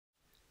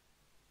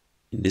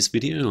In this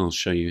video, I'll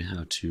show you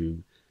how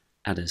to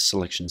add a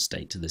selection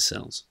state to the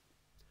cells.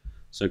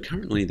 So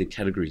currently the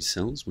category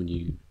cells, when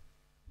you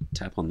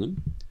tap on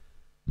them,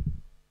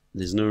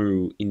 there's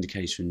no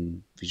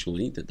indication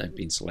visually that they've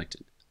been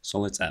selected. So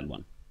let's add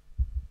one.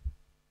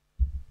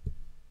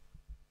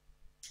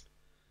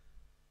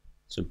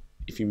 So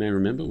if you may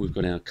remember, we've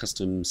got our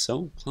custom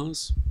cell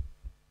class,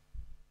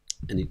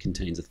 and it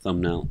contains a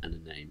thumbnail and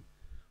a name.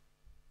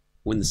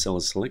 When the cell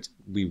is selected,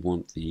 we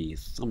want the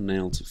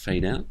thumbnail to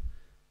fade out,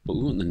 but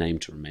we want the name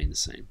to remain the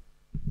same.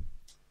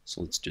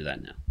 So let's do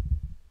that now.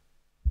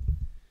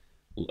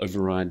 We'll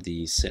override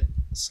the set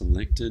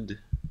selected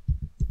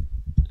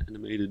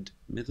animated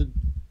method.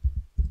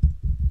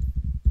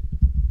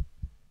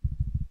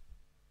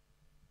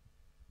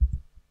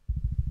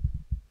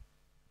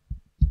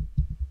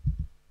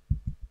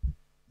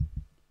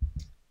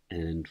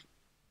 And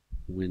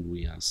when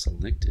we are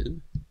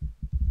selected,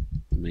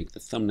 we'll make the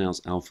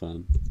thumbnail's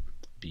alpha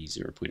be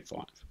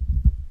 0.5.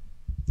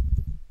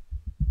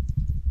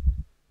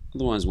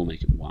 Otherwise, we'll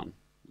make it 1,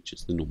 which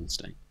is the normal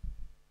state.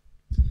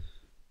 All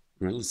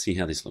right, let's see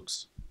how this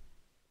looks.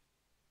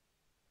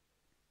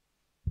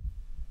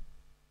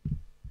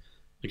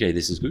 Okay,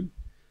 this is good.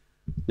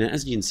 Now,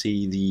 as you can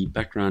see, the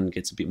background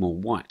gets a bit more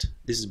white.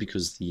 This is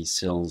because the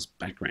cell's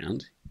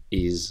background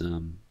is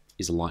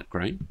a light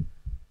grey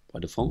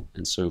by default,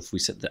 and so if we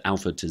set the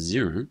alpha to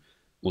 0,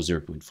 or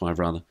 0.5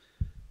 rather,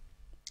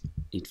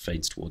 it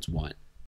fades towards white.